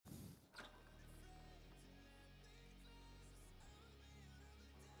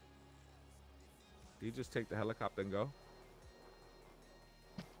could just take the helicopter and go.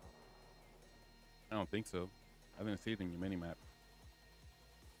 I don't think so. I didn't see it in your mini map.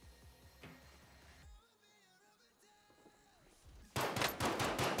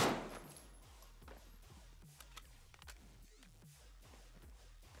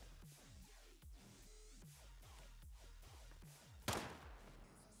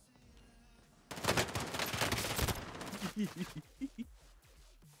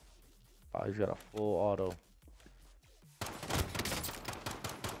 Oh, he's got a full auto.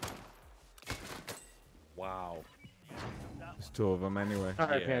 Wow. There's two of them anyway. All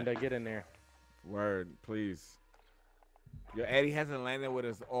right, Yeah. Panda, get in there. Word, please. Yo, Eddie hasn't landed with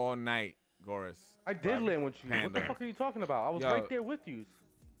us all night, Goris. I did land with you. What the Panda. fuck are you talking about? I was Yo. right there with you.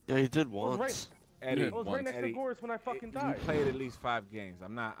 Yeah, he did I was once. Eddie, I was right next Eddie, to Goris when I fucking you died. played at least 5 games.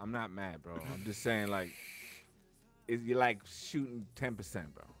 I'm not mad, bro. I'm just saying, like, you're like shooting 10%,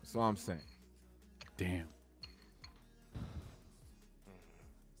 bro. That's all I'm saying. Damn.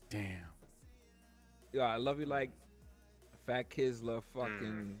 Damn. Yo, I love you like fat kids love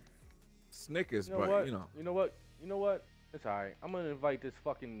fucking Snickers, You know but what? you know. You know what? You know what? It's alright. I'm gonna invite this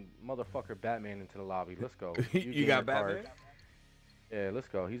fucking motherfucker Batman into the lobby. Let's go. You got Batman? Yeah, let's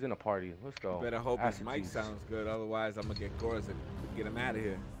go. He's in a party. Let's go. Better hope his Acid mic juice. sounds good. Otherwise, I'm gonna get Goris and get him out of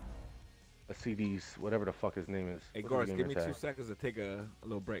here. Let's see these, whatever the fuck his name is. Hey, What's his Goris, give me gamer 2 tag? seconds to take a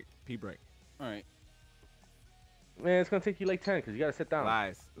little break. Pee break. All right. Man, it's gonna take you like 10 because you gotta sit down.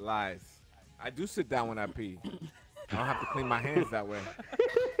 Lies. I do sit down when I pee. I don't have to clean my hands that way.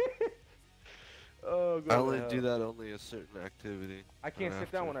 Oh, I only do that only a certain activity. I can't don't sit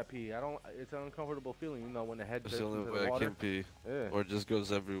have down to. when I pee. I don't. It's an uncomfortable feeling, you know, when the head That's dips the only into way the I water. can pee. Yeah. Or it just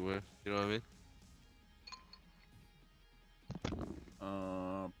goes everywhere. You know what I mean?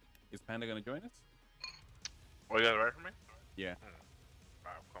 Is Panda gonna join us? Oh, you got it right for me? Yeah.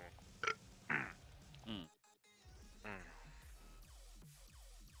 Alright, come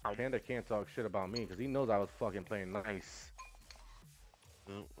on. Panda can't talk shit about me because he knows I was fucking playing nice.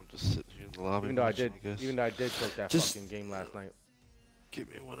 No, I'm just sitting here in the lobby. Even though I watching, did, guess. even though I did choke that Just- fucking game last night. Give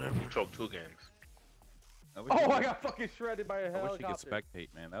me whatever. You choked 2 games. Oh, I got fucking shredded by a I wish you could helicopter.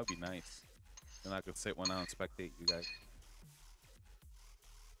 spectate, man. That would be nice. Then I could sit one out and spectate you guys.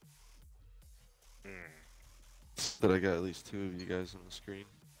 But I got at least 2 of you guys on the screen.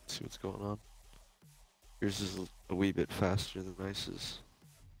 See what's going on. Yours is a wee bit faster than Ice's.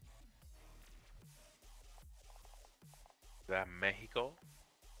 Is that Mexico?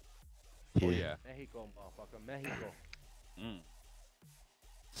 Oh yeah. Mexico, motherfucker, Mexico.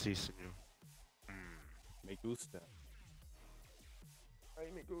 Si, senor. Me gusta. Ay,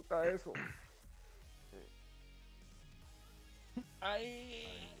 me gusta eso.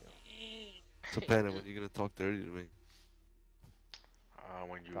 So, Panda, when you gonna talk dirty to me?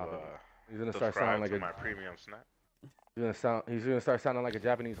 When you Stop it. He's gonna start subscribe sounding to like my a. premium snack. He's gonna start sounding like a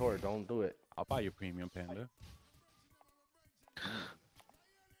Japanese whore. Don't do it. I'll buy you premium, Panda.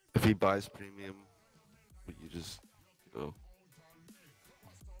 If he buys premium, would you just, you know,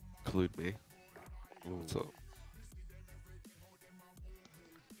 include me? So,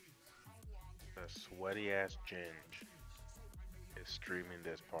 The sweaty ass Ginge is streaming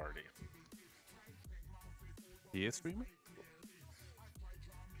this party. He is streaming?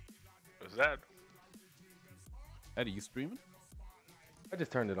 Is that? Eddie, you streaming? I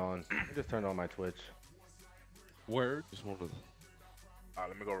just turned it on. I just turned on my Twitch. Word. just wanted to.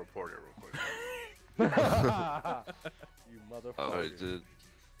 Let me go report it real quick. You motherfucker. Oh, I did.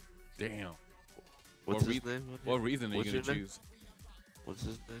 Damn. What's What his name? What reason are you What's gonna your name? choose? What's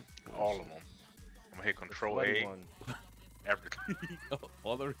his name? All of them. I'm gonna hit Control Sweaty A. one. Everything.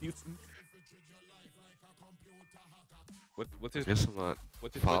 All the reasons. What's his Guess I'm not.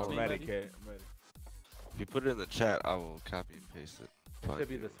 what's his following. Twitch name, Ready, Eddie? kid. I'm ready. If you put it in the chat, I will copy and paste it. Fine. Should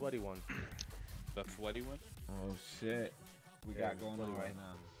be the sweaty one. The sweaty one? Oh shit. We Yeah, got going on what right do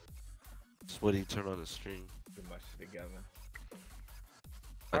now. Sweaty, turn on the stream. Too much together.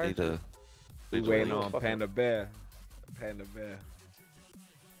 I need a. We Please waiting wait. on Panda Bear. Panda Bear.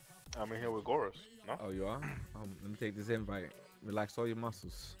 I'm in here with Goris. No? Oh, you are? Let me take this invite. Relax all your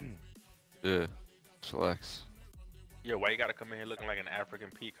muscles. Yeah. Relax. Yeah, why you gotta come in here looking like an African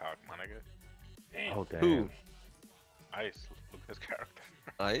peacock, my nigga? Damn. Oh damn. Who? Ice. Look at his character.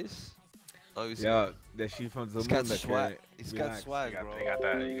 Ice? Oh, he's Yo, that she from he's got Zamunda, swag. kid. He's got Relax. swag, He got, bro. he got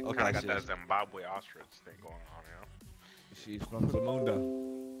that. He Okay, kind I of got see, that I see. Zimbabwe ostrich thing going on, you know. She's from Zamunda.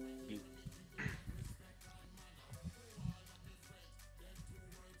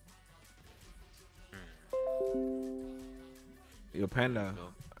 Yo, Panda, Go.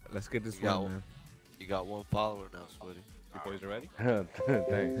 let's get this You got one, one. man. You got 1 follower now, Sweaty. You boys are ready?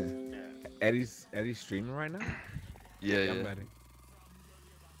 Thanks. Eddie's streaming right now. Yeah, I'm yeah. ready.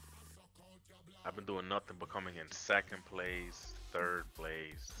 I've been doing nothing but coming in second place, third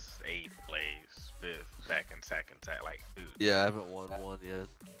place, eighth place, fifth, back in second, like, dude. Yeah, I haven't won one yet.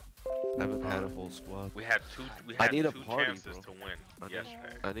 I haven't had a full squad. We had two. We I had need a two party, chances bro. to win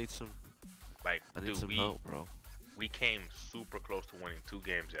yesterday. I need some. Like, I need dude, some help, bro. we came super close to winning 2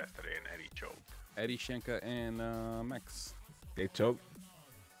 games yesterday, and Eddie choked. Eddie, Shenka, and Max. They choked.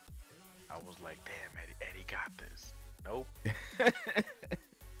 I was like, damn, Eddie got this. Nope.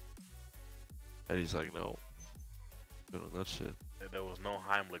 And he's like, no. Doing that shit. There was no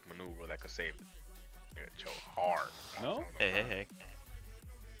Heimlich maneuver that could save it. It choked hard. No? Hey.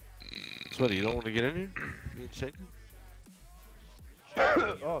 So what, you don't want to get in here? Me and Shank?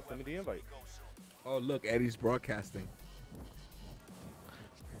 Oh, send me the invite. Oh look, Eddie's broadcasting.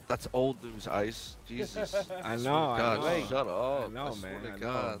 That's old news, Ice. Jesus. I swear know. to I God, know. shut up. I know, swear man. to I know.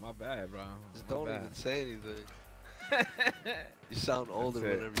 God. My bad, bro. Just My don't bad. even say anything. You sound older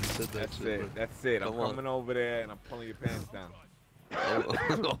That's it. whenever you said that That's shit. it. That's it. I'm Come on. coming over there and I'm pulling your pants down.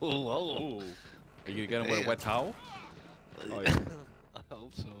 Oh, Ooh. Are you gonna get him with a Damn. wet towel? Oh yeah. I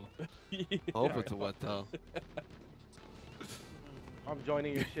hope so. I hope it's a wet towel. I'm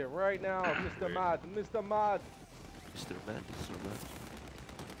joining your shit right now, Mr. Mod. Mr. Mod. Mr. Man, Mr. Man.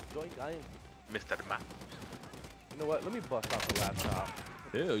 Join, I am. Mr. Man. You know what? Let me bust out the laptop.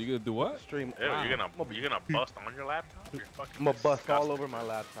 Ew, you gonna do what? Stream. Ew, Wow. you're gonna bust on your laptop? You're fucking I'm gonna bust all disgusting. over my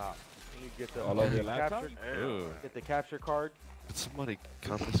laptop. Let me get the All over your laptop? capture, Ew. get the capture card. Could somebody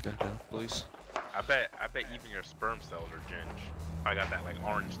calm this guy down, please? I bet even your sperm cells are ginge. I got that like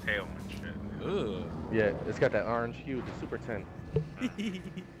orange tail and shit. Ugh. Yeah, it's got that orange hue, the Super 10. So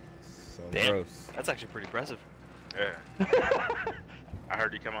Damn. gross. That's actually pretty impressive. Yeah. I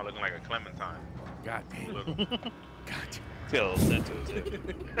heard you come out looking like a clementine. God damn. Little. Yo, send to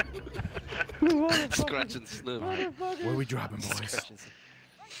it. Scratch and sniff. Where we dropping, boys?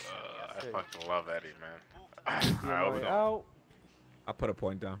 I fucking love Eddie, man. Alright, we Right go. out. I put a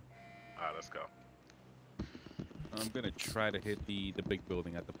point down. Alright, let's go. I'm gonna try to hit the big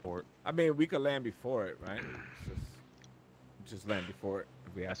building at the port. I mean, we could land before it, right? Just land before it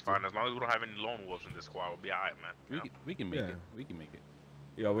if we have That's to. fine. As long as we don't have any lone wolves in this squad, we'll be alright, man. We Yeah. can, we can make Yeah. it. We can make it.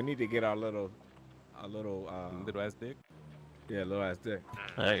 Yo, we need to get our little Little ass dick. yeah, little ass dick.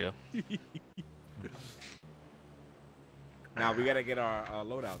 There you go. Now we gotta get our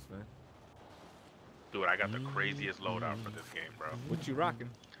loadouts, man. Dude, I got the craziest loadout for this game, bro. What you rocking?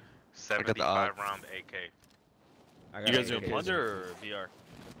 75 round AK. I You got guys an doing AK. plunder or VR?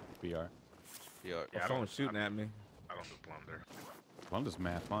 VR. Yeah. Yeah, My phone's shooting at me. I don't do plunder. I'm just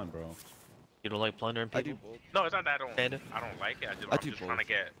mad fun, bro. You don't like plundering I do people? both. No, it's not that Panda? I don't like it. I I'm do just trying to both.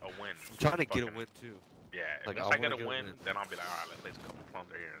 get a win. I'm trying to get a Fucking- win too. Yeah, Like, if I I get wanna a get a win, win. then I'll be like, alright, let's place a couple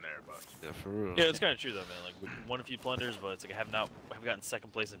plunder here and there. But Yeah, for real. Yeah, it's kind of true though, man. Like we won a few plunders, but it's like I have gotten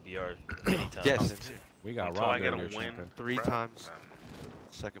second place in VR many times. Yes. We got until I robbed get a earlier, win, Shenka. 3 bruh, times.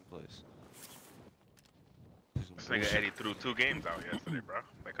 Second place. This nigga Eddie threw 2 games out yesterday, bro.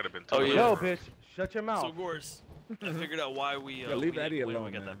 That could have been 2. Oh, yeah. Yo, bitch, shut your mouth. So Gors, I figured out why we Yo, leave we Eddie didn't win when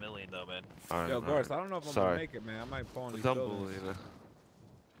alone, we got man. that million though, man. Alright, Yo, alright. Goris, I don't know if I'm Sorry. gonna make it, man. I might fall in these Dumble, buildings. you know.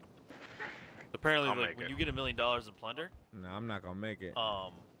 Apparently, I'll like make when it. you get $1 million in plunder, No, I'm not gonna make it.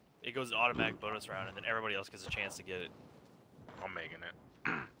 it goes automatic bonus round, and then everybody else gets a chance to get it. I'm making it.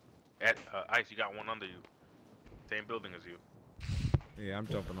 Ice, you got one under you. Same building as you. Yeah, I'm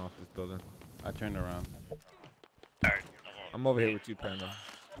jumping off this building. I turned around. Alright. I'm over here with you, Panda.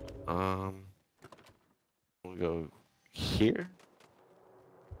 We'll go here.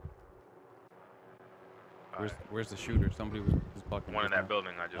 Where's the shooter? Somebody was bucking. One in just that now.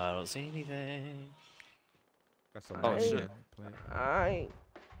 building I just. I don't see anything. Got some Oh, lumber shit. here. Alright.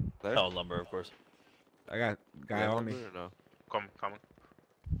 There? Oh, lumber, of course. I got guy Yeah, on me. lumber or no? Coming. Coming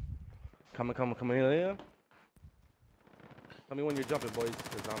in. Tell me when you're jumping, boys,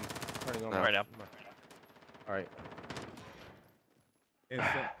 because I'm turning on No. my... Right now. Alright.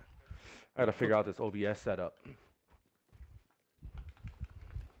 Instant. I gotta figure out this OBS setup.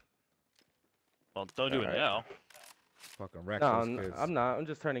 Well, don't do it Alright. now. Fucking No, reckless kids. I'm not. I'm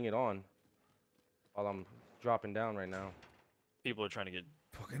just turning it on while I'm dropping down right now. People are trying to get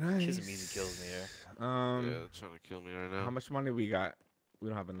Fucking nice. kissing easy kills in the air. Yeah, they're trying to kill me right now. How much money we got? We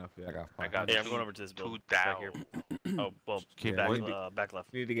don't have enough yet. I got I five. got Hey, I'm two- going over to this building. 2 Back down. here. Oh, well, Keep back, going. back left.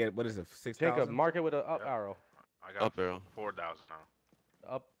 We need to get what is it? 6,000. Jacob, mark it with an up Yeah. arrow. I got Up arrow. 4,000 now.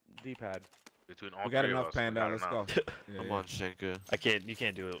 Up D-pad. Between all We got three of enough, us, we Panda. got Let's enough. go. Yeah, Come yeah. on, Shenka. You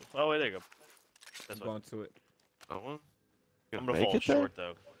can't do it. Oh, wait, there you go. I'm That's what. going to it. That one? I'm Gonna gonna make fall it there? short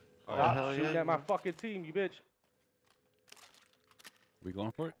though. Oh, Stop hell shooting yeah. at my fucking team, you bitch. We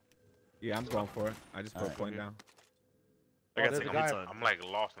going for it? Yeah, I'm going for it. I just put a Alright. point down. I got there's a some guy. hits on. I'm like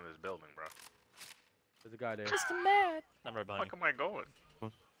lost in this building, bro. There's a guy there. Mr. Mad. I'm right behind Fuck am I going?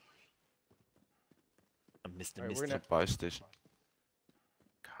 you. I'm Mr. Alright, we're Misty. gonna- Buy station.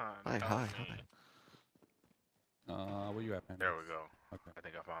 God, Hi, help hi, me. hi. Where you at, man? There we go. Okay. I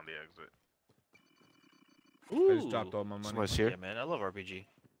think I found the exit. I just dropped all my money. Somebody's here. Yeah, man, I love RPG.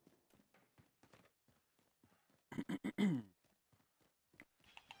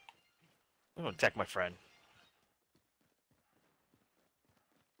 I'm gonna attack my friend.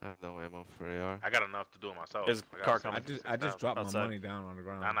 I have no ammo for AR. I got enough to do it myself. There's I a got car some- coming. I just dropped Outside. my money down on the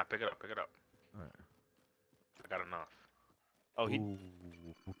ground. Nah, pick it up, pick it up. Alright. I got enough. Oh, he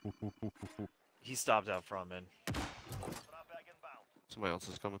Ooh. he stopped out front, man. Somebody else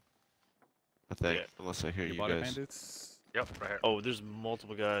is coming. I think, Yeah. unless I hear You you bought it, guys. bandits? Yep, right here. Oh, there's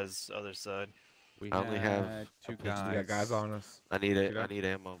multiple guys other side. We I only have had two a pistol. We got guys on us. I need See it. I that? need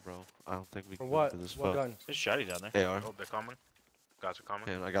ammo, bro. I don't think we For can what? go for this What fuck. gun? There's shotty down there. AR. Oh, they're coming. Guys are coming.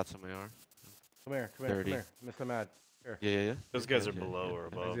 And I got some AR. Come here, come here, 30. come here. Mr. Mad. Yeah, yeah, yeah. Those guys are Yeah, below or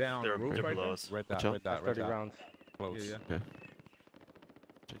above. that on the They're, roof they're right below there? us. Red Watch dot, out. red That's dot, red 30 dot. rounds. Close. Yeah, Shenka.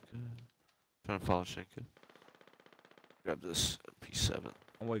 Trying to follow Shenka. Grab this P7.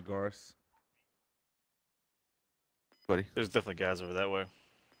 I'm with Goris. Buddy. There's definitely guys over that way. I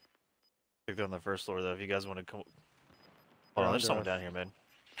think they're on the first floor though. If you guys want to come. Hold on, there's someone down here, man.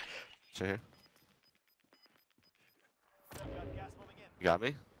 Stay here. You got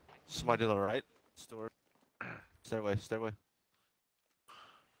me? Somebody to the right. Store. Stairway, stairway.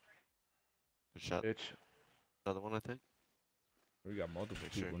 Good shot. Bitch. Another one, I think. We got multiple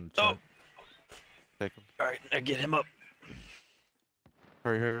Make sure. people in the Oh! chat. Take him. All right, now get him up.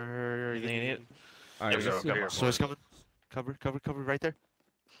 Hurry, hurry, hurry, hurry. You think you need it? Alright, There we let's go, see. here. Someone's coming. Cover, cover, cover right there.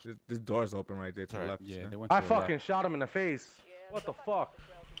 This door's open right there to the Alright. left. Yeah, man. they went I to the left. fucking shot him in the face. What the fuck?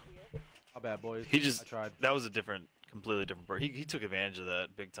 My bad, boys. He just I tried. that was a different, completely different part. He took advantage of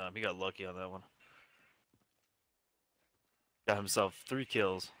that big time. He got lucky on that one. Got himself 3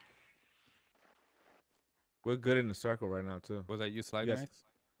 kills. We're good in the circle right now too. Was that you, Slide Yes. Max?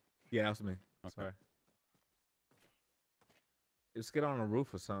 Yeah, that was me. Okay. Sorry. Let's get on the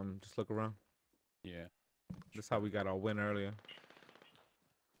roof or something. Just look around. Yeah. That's how we got our win earlier.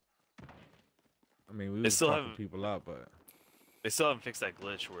 I mean, we They was still fucking haven't- people up, but They still haven't fixed that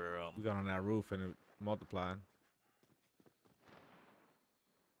glitch where we got on that roof and it multiplied.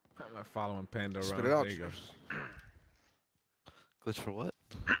 I'm like following Panda Spit around. it out. There you go. Glitch for what?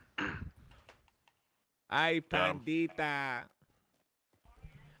 Ay, Pandita.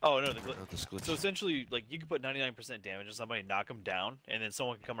 oh no, the Not this glitch. so essentially like you can put 99% damage on somebody, knock them down, and then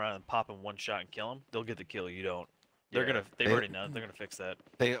someone can come around and pop in one shot and kill them. They'll get the kill. You don't. They're Yeah. they've They- already known. They're gonna fix that.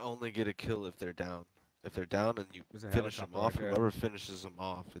 They only get a kill if they're down. If they're down and you There's a finish them helicopter off, right there. whoever finishes them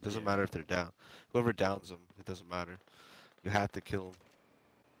off, it doesn't Yeah. matter if they're down. Whoever downs them, it doesn't matter. You have to kill them.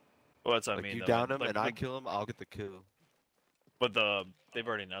 Well, that's what I Like mean. you though, down man. them Like, and I the- kill them, I'll get the kill. But they've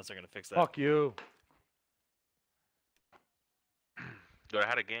already announced they're gonna fix that. Fuck you. Dude, I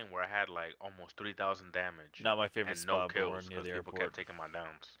had a game where I had like almost 3,000 damage Not my favorite and no spot, but we're kills near because the people airport. kept taking my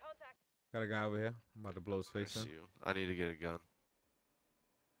downs. Got a guy over here. I'm about to blow his I face see in. you. I need to get a gun.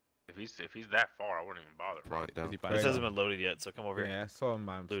 If he's that far, I wouldn't even bother. Throw it down. Is he by This Right. hasn't been loaded yet, so come over here. Yeah, I saw him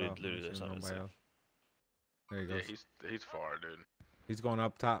by himself. Looted I or didn't see something, nobody so- else. There he Yeah, goes. he's far, dude. He's going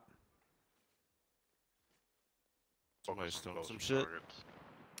up top. Somebody's Focus on throwing some closer shit.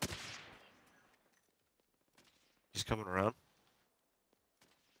 targets. He's coming around.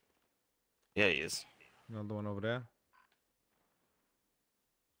 Yeah, he is. Another one over there.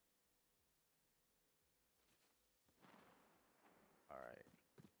 All right.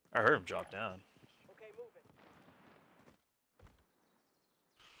 I heard him drop down.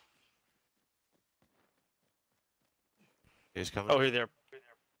 He's coming. Oh, here they are.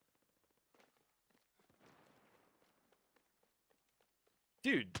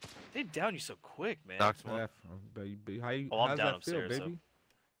 Dude, they down you so quick, man. Knocked one. Left. How you, Oh, I'm how's down that feel, upstairs, so- baby?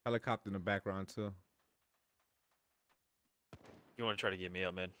 Helicopter in the background too. You want to try to get me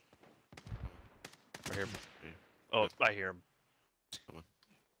up, man? Right here. Yeah. Oh, I hear him. He's coming.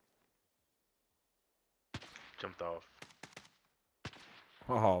 Jumped off.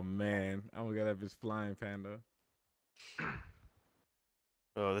 Oh man, I'm gonna get up his flying panda.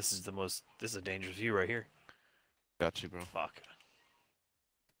 Oh, this is a dangerous view right here. Got you, bro. Fuck.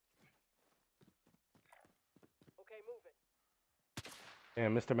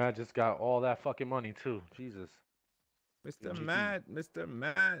 And Mr. Mad just got all that fucking money too. Jesus. Mr. GG. Matt, Mr.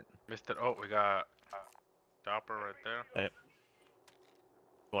 Matt. Mr. Oh, we got Chopper right there.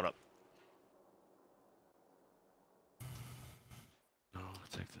 Going up. No,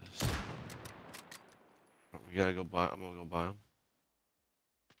 take this. We gotta go buy. I'm gonna go buy them.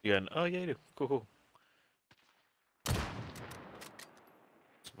 You got oh yeah, you do. Cool.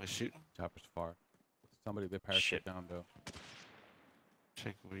 Somebody shooting. Chopper's far. Somebody they Shit. parachute down though.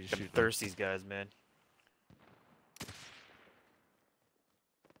 Check where you I'm shooting. thirsty, these guys, man.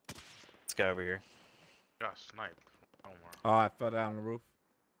 This guy over here. Got sniped. Don't worry. Oh, I fell down the roof.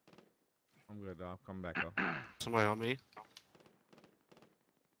 I'm good, though. I'm coming back up. Somebody on me.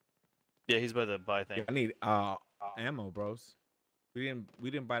 Yeah, he's by the buy thing. I need ammo, bros. We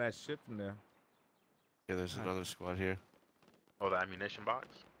didn't buy that shit from there. Yeah, there's another squad here. Oh, the ammunition box?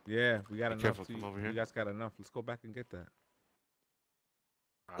 Yeah, we got Be enough. careful, come over here. You guys got enough. Let's go back and get that.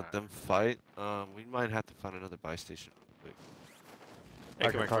 Let them fight. We might have to find another buy station real quick. Hey,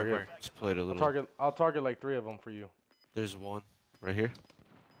 I come can here, target. Just play it a little. I'll target like 3 of them for you. There's one right here.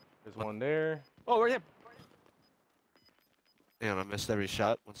 There's one there. Oh, right here. Damn, I missed every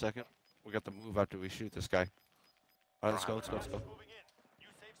shot. 1 second. We got to move after we shoot this guy. Alright, let's go, let's go, let's go.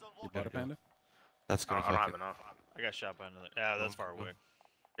 You bought a panda? That's I gonna don't have fucking... enough. I got shot by another. Yeah, that's far away.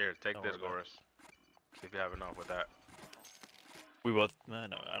 Here, take Don't this, worry about it. Goris. See if you have enough with that. We both. No, I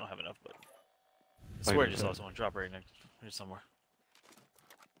don't have enough. But I Oh, swear, I you just got saw it. someone drop right next here somewhere.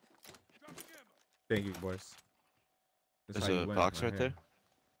 Thank you, boys. This There's how you a win, box right here.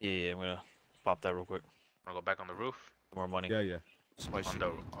 there. Yeah, I'm gonna pop that real quick. I'll go back on the roof. More money. Yeah, yeah. Somebody On shooting.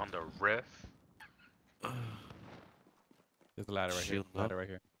 the roof. There's a ladder right here. Shield up. Ladder right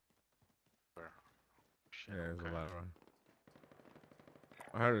here. Shit, Yeah, there's okay. a lot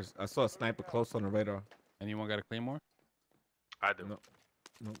around. I saw a sniper close on the radar. Anyone got a claymore? I do. No.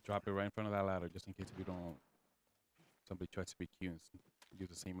 Drop it right in front of that ladder just in case we don't. Somebody tries to be cute and use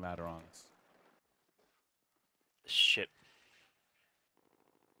the same ladder on us. Shit.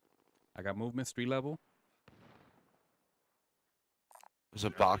 I got movement, street level. There's a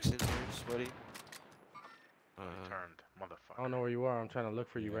box in here, sweaty. Turned, motherfucker. I don't know where you are. I'm trying to look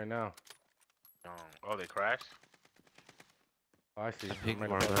for you Yeah. right now. Oh, they crashed? Oh, I see. I think I'm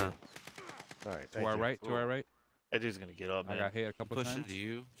more right of above that. you. All right. To our right, to our right. That dude's gonna get up, I man. got hit a couple Pushing times. to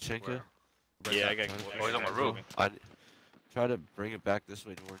you, Shenka. Where? Yeah, I got. Oh, he's on the roof. I try to bring it back this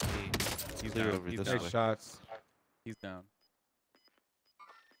way towards me. It's He's clear down, over he's this down. Nice way. shots. He's down.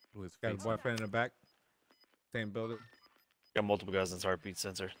 Who is Got a facing? boyfriend in the back. Same building. Got multiple guys in this heartbeat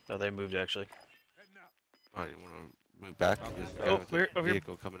sensor. Oh, they moved actually. Alright, you wanna move back? There's a guy Oh, with a we're over here.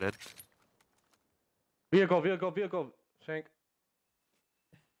 vehicle coming in. Vehicle. Shank.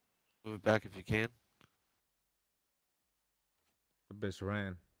 Move back if you can. The bitch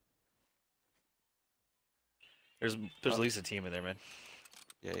ran. There's at least a team in there, man.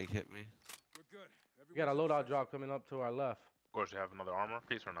 Yeah, he hit me. We got a loadout drop coming up to our left. Of course, you have another armor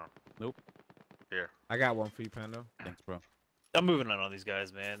piece or no? Nope. Here. I got one for you, Pando. Thanks, bro. I'm moving on these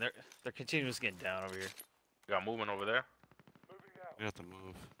guys, man. They're continuously getting down over here. You got movement over there? We have to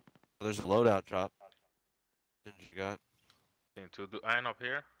move. Oh, there's a loadout drop. Didn't you got? Seen two iron up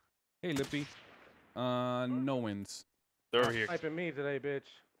here? Hey, Lippy. No wins. They're over here. Sniping me today, bitch.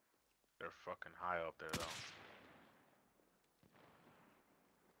 They're fucking high up there, though.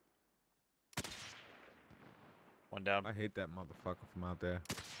 One down. I hate that motherfucker from out there.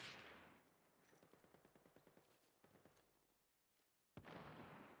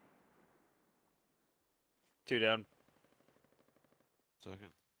 Two down. Second.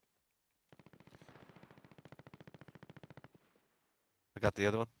 I got the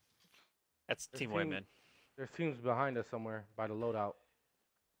other one. That's There's team white, team- man. There's teams behind us somewhere by the loadout.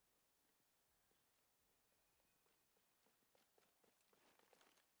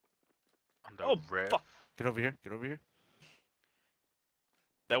 On the Oh, roof. fuck. Get over here. Get over here.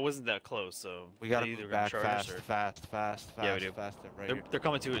 That wasn't that close, so We gotta they move either gonna back charge fast, us or fast. Yeah, we do. Fast. Right they're, here. they're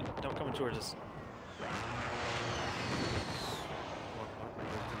coming to it. Don't come towards us.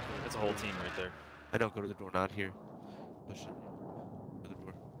 That's a whole team right there. I know. Go to the door. Not here. Push it. To the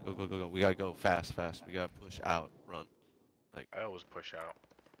door. Go. We gotta go fast. We gotta push out. Run. I always push out.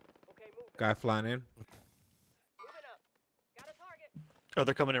 Guy flying in. Oh,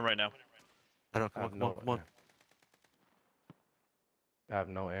 they're coming in right now. I know. Come on. I have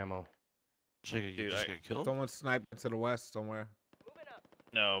no ammo. Jigga, you Dude, just I- gonna kill him? Someone sniping to the west somewhere.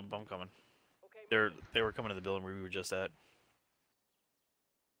 No, I'm coming. They were coming to the building where we were just at.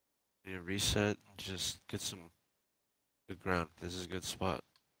 Yeah, reset. Just get some good ground. This is a good spot.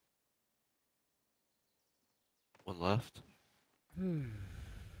 One left. Need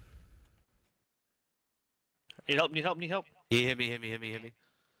help! Need help! He hit me.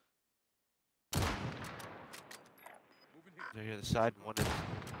 They're here the side. One in.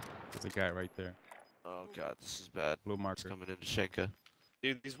 There's a guy right there. Oh god, this is bad. Blue It's marker. coming into Shenka.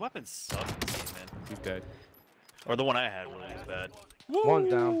 Dude, these weapons suck in this game, man. He's dead. Or the one I had really was bad.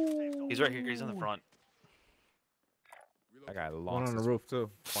 One's down. He's right here. He's in the front. I got One lost. on the his roof too.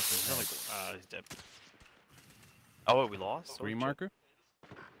 fucking He's, head. he's dead. Oh, wait, we lost? Green Holy marker?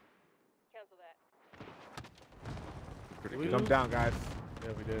 Pretty We good. Jump down, guys.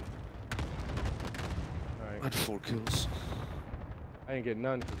 Yeah, we did. I Alright. had 4 kills. I didn't get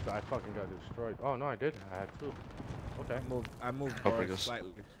none because I fucking got destroyed. Oh, no, I did. I had 2. Okay. I moved Oh, forward my gosh.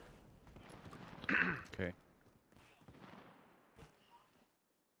 slightly. Okay.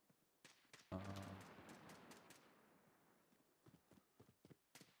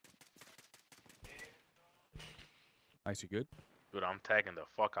 Nice, you good? Dude, I'm tagging the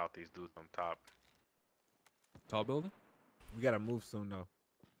fuck out these dudes on top. Tall building? We gotta move soon though.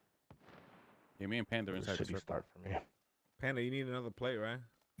 Yeah, me and Panda are This inside the shitty circle. start for me. Panda, you need another plate, right?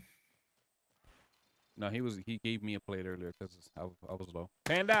 No, he gave me a plate earlier because I was low.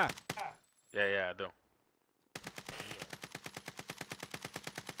 Panda! Yeah, I do.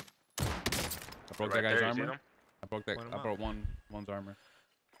 I broke Right that guy's there, you see armor. them? I broke that. Point 'em I out. broke one's armor.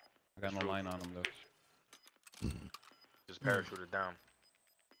 I got no True. line on him though. Just parachuted down.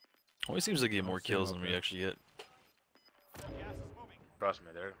 Always seems like you get more see kills him than up we there. actually get. Trust me,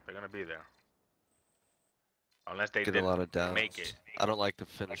 they're gonna be there. Unless they Get a didn't lot of downs. make it. I don't like to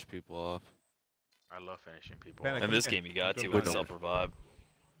finish people off. I love finishing people. Panic. off. In this game, you got Good to one. with self-revive.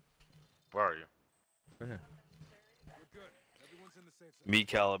 Where are you? Go ahead. Me,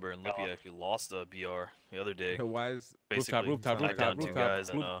 Caliber, and Lippy actually lost a BR the other day. Why is Basically, Rooftop, knocked down two rooftop. guys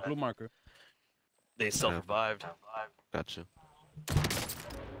and Blue marker. they self-revived. Gotcha.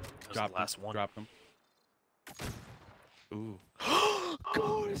 That was the last one. Dropped him. Ooh.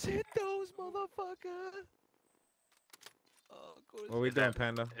 Go to hit those motherfucker. what are we Is doing, that-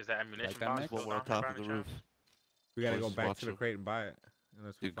 Panda? Is that ammunition that box nice? still One more on down here top by of the any roof. chance? We gotta go Boys, back watch to the him. crate and buy it.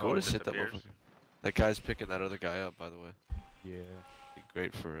 Unless we Dude, find go it. to hit that disappears. motherfucker. That guy's picking that other guy up, by the way. Yeah. Be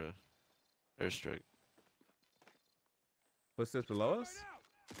great for a airstrike. What's this below us?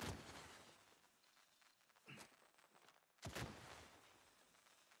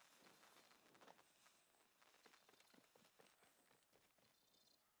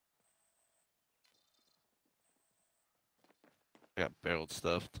 I got barreled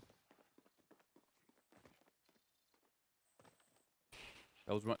stuffed.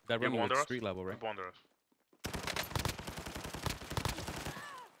 That Yeah, running under was us. street level, right? Up under us.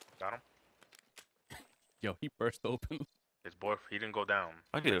 Got him. Yo, he burst open. His boyfriend. He didn't go down.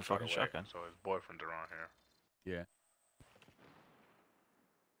 I get a right fucking away, shotgun. So his boyfriend's around here. Yeah.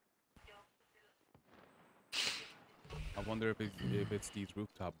 I wonder if it's these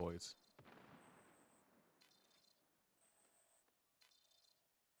rooftop boys.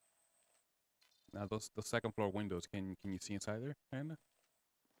 Now those the second floor windows. Can you see inside there, Panda?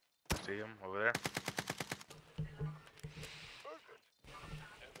 See him over there?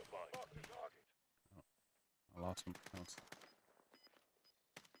 I lost him.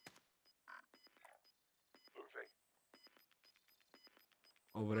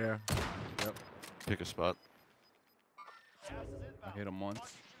 Over there. Yep. Pick a spot. I hit him once.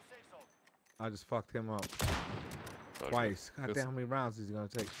 I just fucked him up Okay. twice. God Good. damn, how many rounds is he gonna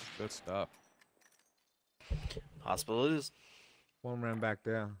take? Good stuff. Hospital it is. One ran back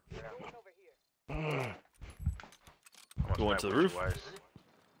there. I'm gonna Going snipe to the with you, roof? Wise.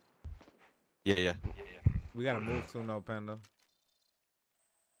 Yeah. We gotta move soon though, Panda.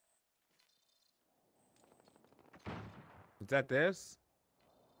 Is that this?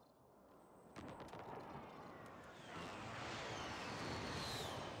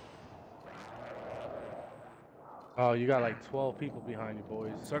 Oh, you got like 12 people behind you,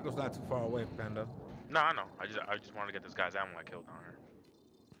 boys. Circle's not too far away, Panda. No, I know. I just wanted to get this guy's ammo I killed down here.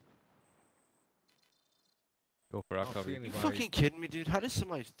 Go for it. I I'll don't cover see you. You anybody. fucking kidding me, dude? How did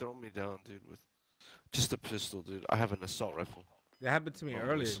somebody throw me down, dude, with just a pistol, dude? I have an assault rifle. That happened to me Oh,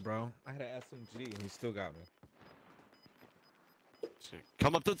 earlier, nice. bro. I had an SMG and he still got me.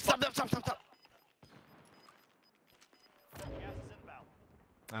 Come up to stop.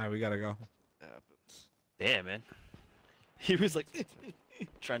 Alright, we gotta go. Happens. Damn, man. He was like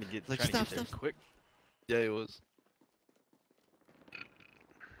trying to get Like, trying to stop, get there stop. quick. Yeah, it was.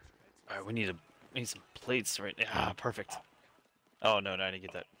 All right, we need some plates right now. Ah, perfect. Oh no, I didn't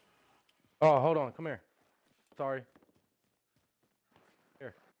get that. Oh, hold on. Come here. Sorry.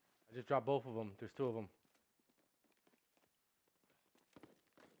 Here. I just dropped both of them. There's 2 of them.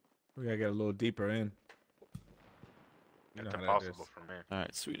 We gotta get a little deeper in. You It's know how that impossible is. for me. All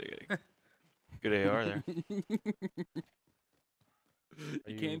right, sweet. I got a good AR there. Are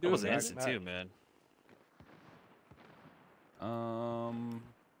You can't do That it, was man. instant too, man. We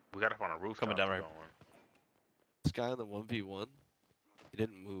got up on a roof. Coming down right. This guy on the 1v1, he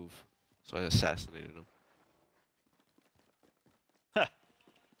didn't move, so I assassinated him.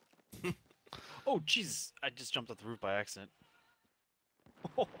 Oh, Jesus. I just jumped off the roof by accident.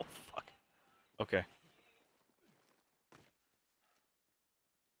 Oh, fuck. Okay.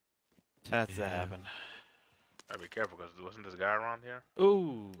 That's that happened. Gotta be careful, because wasn't this guy around here?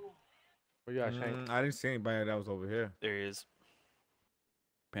 Ooh. Where you at, Shank? I didn't see anybody that was over here. There he is.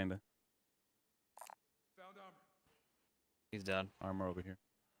 Panda. He's down. Armor over here.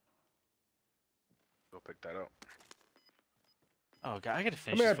 Go pick that up. Oh, God. I gotta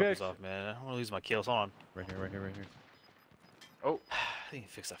finish Come these here, fuckers bitch. off, man. I don't want to lose my kills. Hold on. Right here, right here, right here. Oh, I think he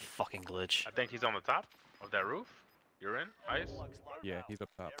fixed that fucking glitch. I think he's on the top of that roof. You're in, Ice? Yeah, he's up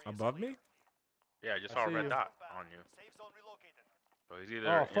top. Above me? Yeah, I just I saw a see red you. dot on you. So he's either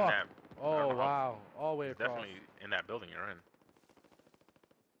Oh, in fuck. that. Oh, know how- wow. All the way He's across. definitely in that building you're in.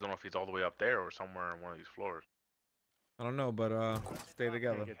 I don't know if he's all the way up there or somewhere in one of these floors. I don't know, but stay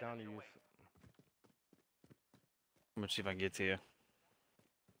together. Can't get down to you. I'm gonna see if I can get to you.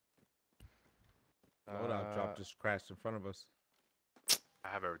 Loadout drop just crashed in front of us. I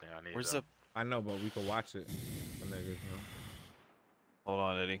have everything I need. Where's though. the... I know, but we could watch it. When they, you know. Hold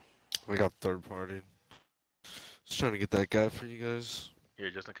on, Eddie. We got third party. Just trying to get that guy for you guys.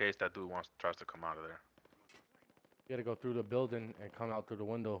 Here, just in case that dude tries to come out of there. You gotta go through the building and come out through the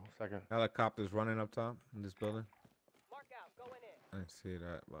window. Second. Helicopter's running up top in this building. I didn't see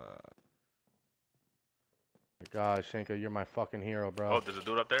that, but God, Shanka, you're my fucking hero, bro. Oh, there's a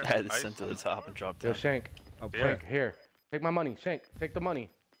dude up there? I had to Ice? send to the top and drop Yo, down. Shank. up Yeah. where? Shank, here. Take my money. Shank, take the money.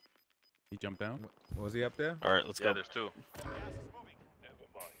 He jumped down. Was he up there? All right, let's Yeah, go. there's two.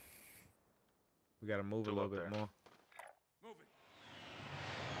 We gotta move a Two little up bit there. more.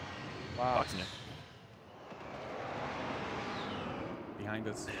 Wow. Boxing you. Behind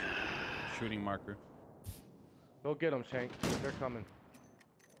us. Shooting marker. Go get them, Shank. They're coming.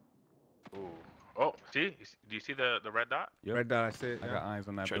 Ooh. Oh, see? Do you see the red dot? Yep. Red dot, I see it. I Yeah. got eyes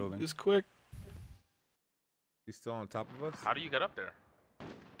on that Try to do building. this quick. He's still on top of us. How do you get up there?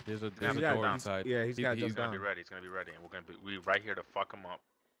 There's a Yeah, there's a yeah, door down. inside. Yeah, he's got to He's jump gonna down. be ready. He's gonna be ready, and we right here to fuck him up.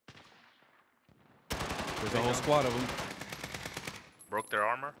 There's a whole squad of them. Broke their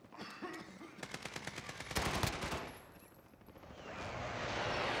armor.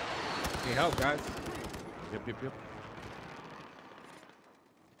 Need help, guys. Yep, yep, yep.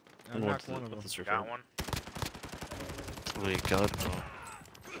 I knocked one of them. Got one. Oh my god, no.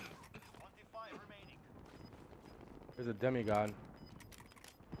 There's a demigod.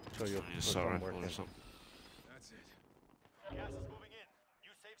 Show you. You if saw I'm rifle working. or something.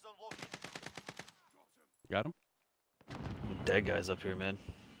 Got him. Dead guys up here, man.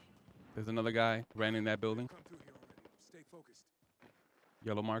 There's another guy ran in that building.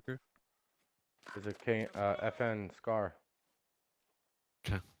 Yellow marker. There's a FN Scar.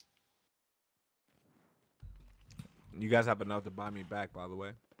 You guys have enough to buy me back, by the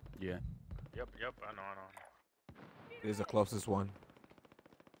way. Yeah. Yep. I know. This is the closest one.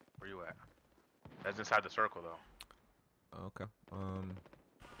 Where you at? That's inside the circle, though. Okay.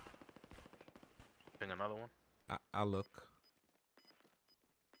 Think another one. I'll look.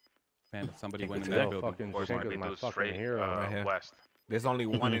 Man, somebody Think went in we that Yo, building. fucking Or it might Shank be is my dudes fucking straight hero. right here. west. There's only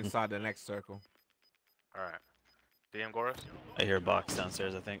one inside the next circle. All right. DM Goris. I hear a box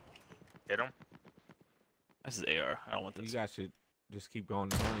downstairs, I think. Hit him. This is AR. I don't want You this. guys should just keep going.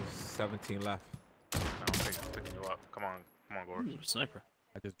 There's only 17 left. No, I'm picking you up. Come on, Goris. Ooh, sniper.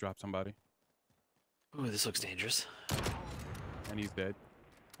 I just dropped somebody, Ooh, this looks dangerous. and he's dead.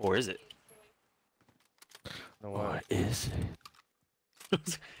 Or is it? No way. Is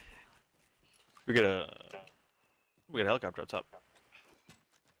it? we got a helicopter up top.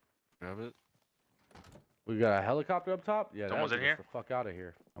 Grab it. We got a helicopter up top? Yeah, Someone's that'll in get us the fuck out of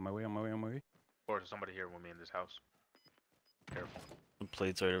here. On my way, on my way, on my way. Or is there somebody here with me in this house? Careful. Some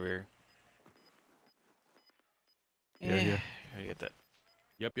plates right over here. Yeah. I get that.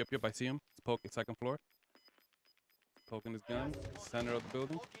 Yep, yep, yep. I see him. He's poking second floor. Poking his gun. Center of the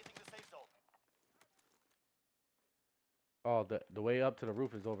building. Oh, the way up to the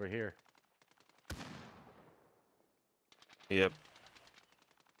roof is over here. Yep.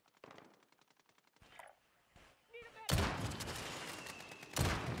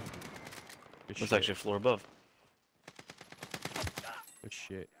 Good That's shit. actually a floor above. Good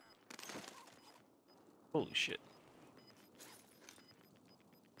shit. Holy shit.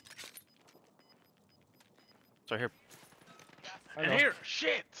 It's right here. I And know. here,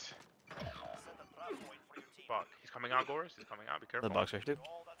 shit. Fuck. He's coming out, Goris. He's coming out. Be careful. The box right there.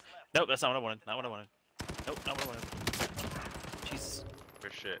 Nope, that's not what I wanted. Not what I wanted. Nope, not what I wanted. Nice.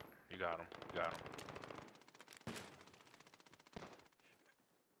 Good shit. You got him. You got him.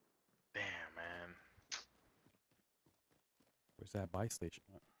 Damn, man. Where's that buy station?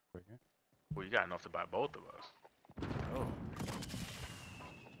 Right here. Well, you got enough to buy both of us. Oh.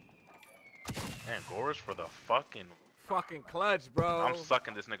 Man, Gore's for the fucking. Fucking clutch, bro. I'm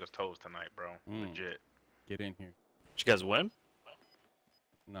sucking this nigga's toes tonight, bro. Mm. Legit. Get in here. Did you guys win?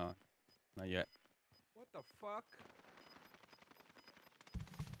 No, not yet. What the fuck?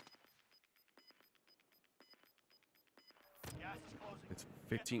 It's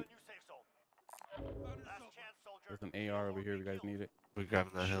 15. There's an AR over here. If you guys need it. We're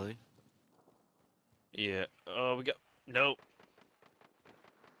grabbing that heli. Yeah. Oh, we got. Nope.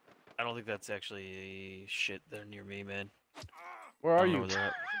 I don't think that's actually shit. They're near me, man. Where are I don't know you? where they're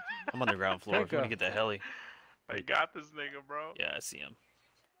at. I'm on the ground floor. If you want to get that heli. I got this nigga, bro. Yeah, I see him.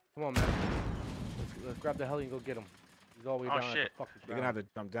 Come on, man. Let's grab the heli and go get him. He's all the way Oh, down at shit. the fucking You're gonna have to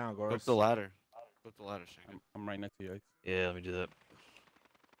jump down, Go up Goris. the ladder. Go up the ladder, Shank. I'm right next to you guys. Yeah, let me do that.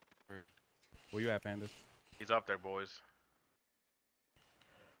 Where you at, Pandas? He's up there, boys.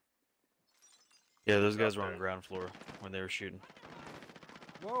 Yeah, those He's guys up were on there. the ground floor when they were shooting.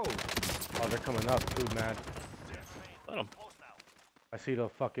 Whoa. Oh, they're coming up, too, man. Let them. I see the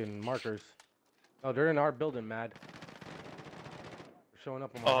fucking markers. Oh, they're in our building, Mad. They're showing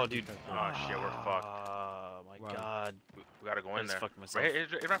up on my Oh, heartbeat dude. sensor. Oh, shit, we're fucked. Oh my Wow. god. We gotta go I in just there. fucked myself. Right here,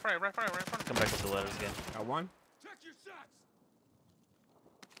 right in front, right in front, right in front. Come back up the ladders again. Got one?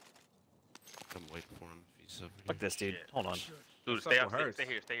 I'm waiting for him. If he's over Fuck this, dude. Shit. Hold on. Dude, What's stay up out, with stay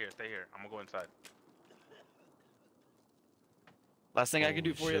hers? here, stay here, stay here. I'm gonna go inside. Last thing I can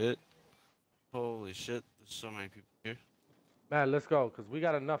do for you. Holy shit! There's so many people here. Mad, let's go, because we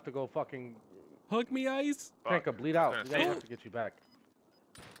got enough to go fucking Hug me, Ice. tank a bleed out. gonna We say got it. enough to get you back.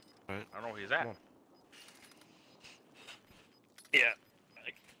 I don't know where he's at. Come on. Yeah.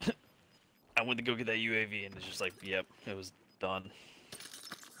 I went to go get that UAV and it's just like, yep, it was done.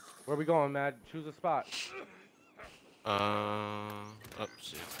 Where we going, Mad? Choose a spot. Up,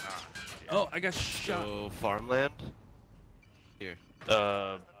 shit. Oh, I got shot. So farmland.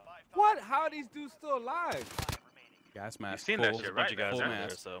 What? How are these dudes still alive? Gas mask. seen that full. shit, There's a bunch right? of guys Full out there,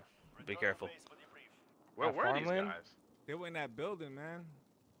 mask. so be careful. Where That were these farmland? guys? They were in that building, man.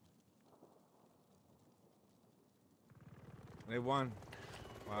 They won.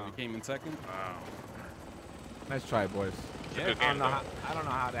 Wow. You came in second. Wow. Nice try, boys. It's a Yeah, good I don't game, know though. how. I don't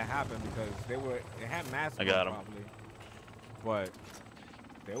know how that happened because they had masks I got on 'em. probably, but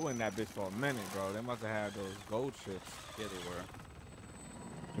they were in that bitch for a minute, bro. They must have had those gold shits. Yeah, they were.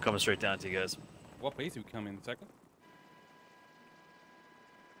 I'm coming straight down to you guys. What place did we come in second?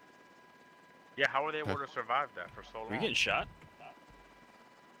 Yeah, how were they able to survive that for so long? Were you getting shot?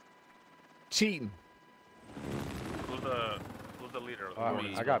 Cheating. Who's the leader? Of the Alright,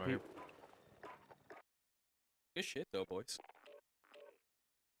 Warriors? I got people. Good shit, though, boys.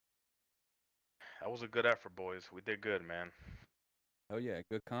 That was a good effort, boys. We did good, man. Oh yeah,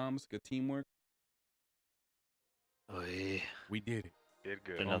 good comms, good teamwork. Oh, yeah. We did it. Did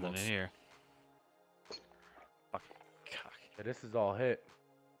good. There's nothing Almost. in here. Fucking cock. Yeah, this is all hit.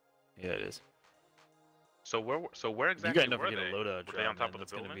 Yeah, it is. So where You exactly got enough were to get they? a loadout Were they on drop, top man. of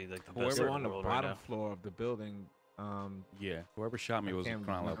That's the gonna building? be like the They best were in on the the world right bottom now. floor of the building. Yeah, whoever shot me was can't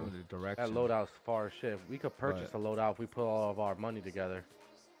ground remember level. the direction. That loadout's far as shit. We could purchase a loadout if we put all of our money together.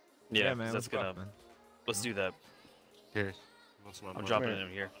 Yeah, man. that's what's up, gonna. man? Let's do that. Here. What's my I'm money? dropping here. it in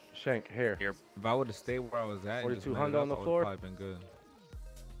here. Shank, here. Here. If I would have stayed where I was at, and just 42 lit it Honda on up, the I floor. would've probably been good.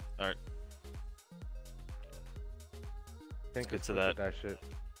 All right, Shank get is to quick with that. that shit.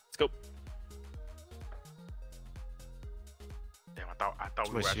 let's go. Damn, I thought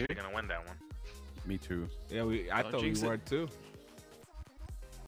we were Wait, actually serious? gonna win that one. Me too. Yeah, I Don't thought we jinx it. were too.